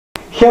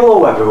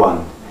Hello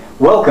everyone,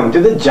 welcome to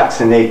the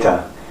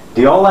Jacksonator,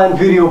 the online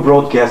video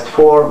broadcast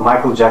for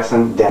Michael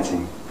Jackson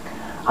dancing.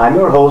 I'm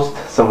your host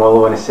Samuel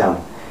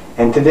Ovanesyan,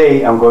 and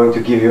today I'm going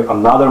to give you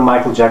another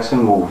Michael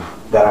Jackson move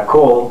that I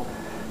call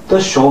the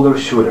shoulder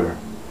shooter.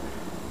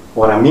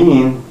 What I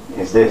mean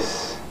is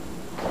this.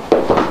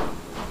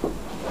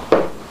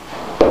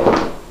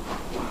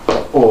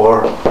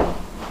 Or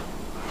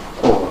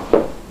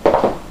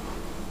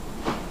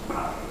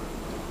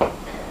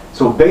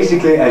So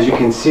basically, as you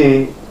can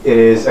see, it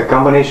is a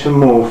combination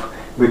move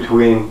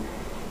between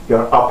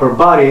your upper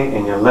body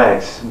and your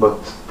legs, but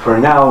for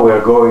now we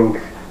are going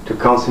to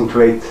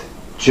concentrate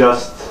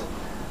just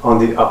on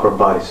the upper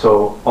body,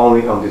 so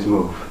only on this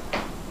move,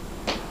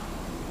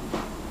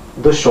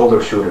 the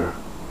shoulder shooter.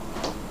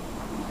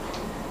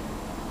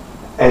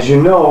 As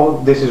you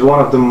know, this is one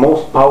of the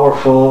most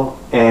powerful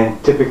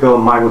and typical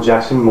Michael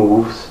Jackson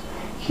moves.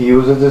 He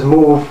uses this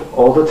move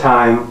all the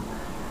time.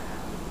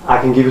 I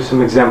can give you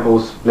some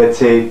examples. Let's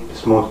say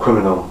Smooth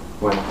Criminal,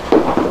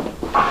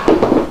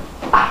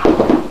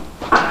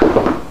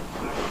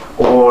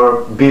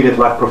 or Beat It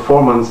live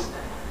performance,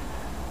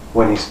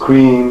 when he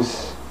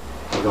screams,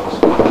 he goes,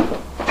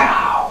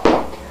 pow.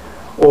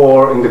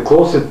 Or in the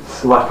Closet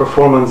live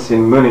performance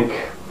in Munich,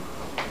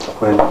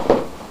 when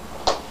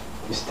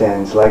he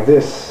stands like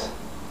this,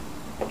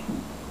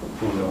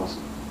 he goes.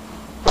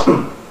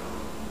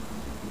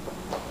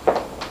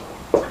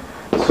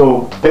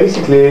 So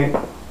basically,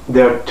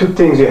 there are two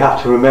things you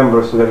have to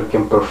remember so that you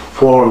can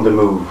perform the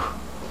move.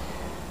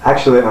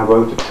 Actually, I'm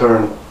going to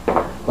turn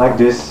like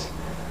this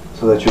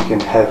so that you can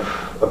have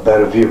a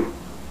better view.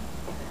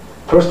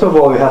 First of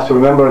all, you have to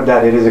remember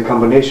that it is a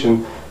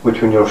combination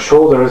between your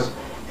shoulders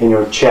and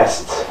your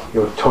chest,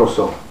 your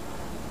torso.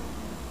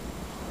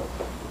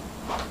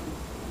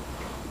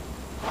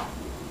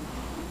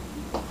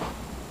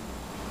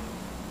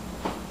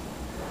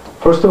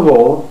 First of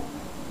all,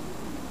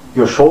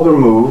 your shoulder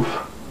move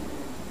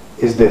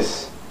is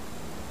this.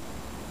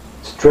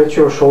 Stretch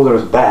your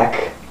shoulders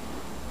back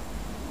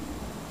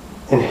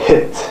and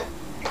hit.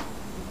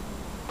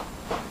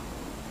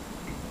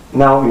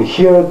 Now in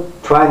here,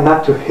 try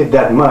not to hit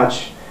that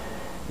much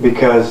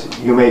because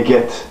you may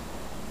get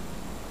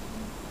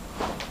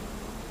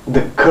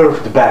the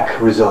curved back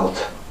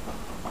result.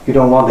 You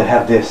don't want to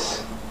have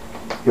this.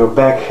 Your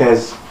back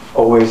has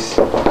always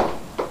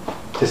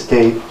to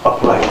stay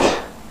upright.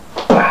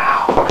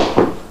 Pow,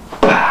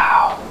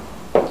 pow.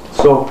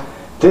 So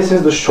this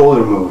is the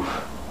shoulder move.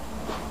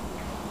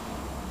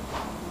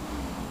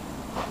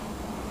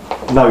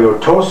 Now your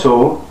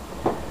torso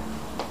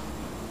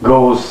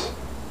goes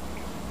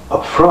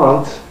up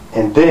front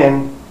and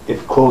then it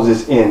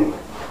closes in.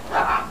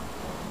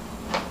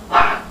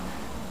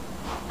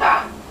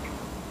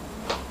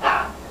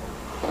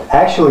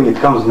 Actually, it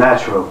comes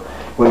natural.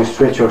 When you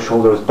stretch your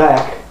shoulders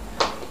back,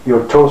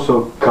 your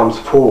torso comes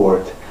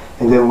forward,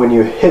 and then when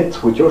you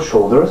hit with your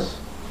shoulders,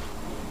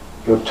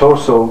 your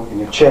torso and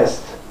your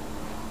chest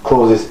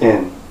closes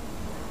in.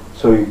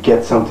 So you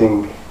get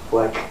something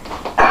like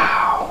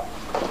ow,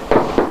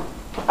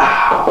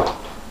 ow,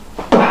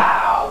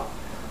 pow,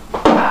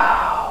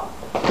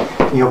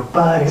 pow. Your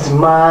body's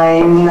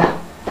mine.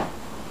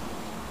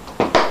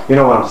 You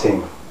know what I'm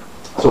saying.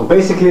 So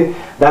basically,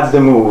 that's the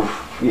move.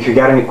 If you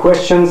got any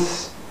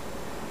questions,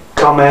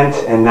 comment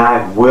and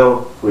I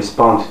will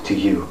respond to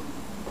you.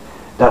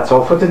 That's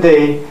all for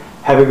today.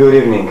 Have a good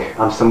evening.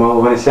 I'm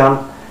Samuel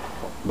Ovanesyan.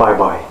 Bye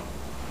bye.